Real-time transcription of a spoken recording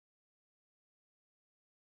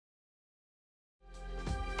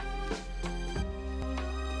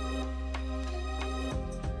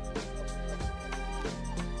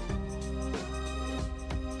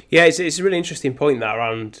Yeah, it's a really interesting point that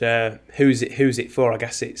around who's it for. I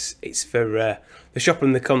guess it's for the shopper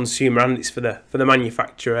and the consumer, and it's for the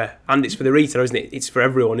manufacturer, and it's for the retailer, isn't it? It's for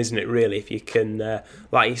everyone, isn't it? Really, if you can,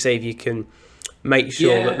 like you say, if you can make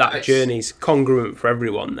sure Yeah, that journey's congruent for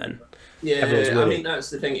everyone, then everyone's yeah. I winning. mean, that's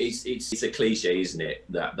the thing. It's a cliche, isn't it?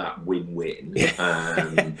 That win-win.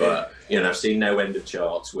 Yeah. But I've seen no end of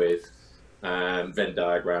charts with Venn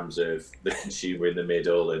diagrams of the consumer in the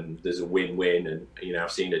middle, and there's a win-win, and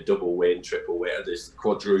I've seen a double win, triple win, there's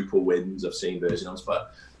quadruple wins. I've seen versions,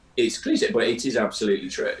 but it's cliche, but it is absolutely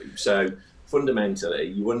true. So fundamentally,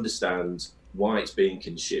 you understand why it's being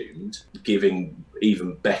consumed, giving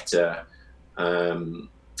even better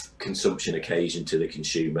consumption occasion to the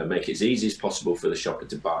consumer, make it as easy as possible for the shopper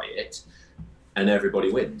to buy it, and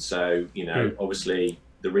everybody wins. So obviously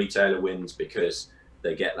the retailer wins because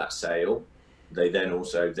they get that sale. They then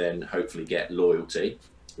also hopefully get loyalty,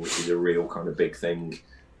 which is a real kind of big thing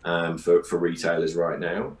for retailers right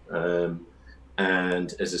now.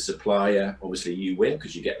 And as a supplier, obviously you win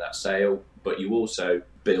because you get that sale, but you also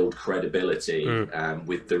build credibility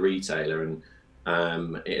with the retailer, and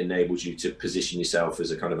it enables you to position yourself as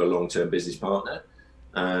a kind of a long-term business partner.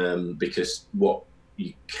 Because what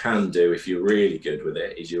you can do if you're really good with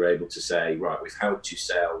it is you're able to say, right, we've helped you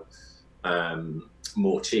sell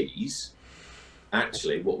more cheese.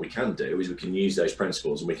 Actually, what we can do is we can use those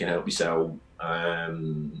principles and we can help you sell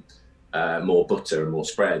more butter and more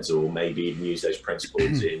spreads, or maybe even use those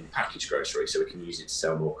principles in packaged grocery, so we can use it to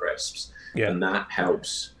sell more crisps. And that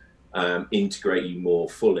helps integrate you more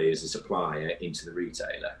fully as a supplier into the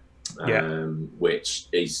retailer, which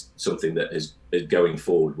is something that is going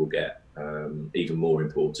forward will get even more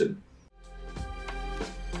important.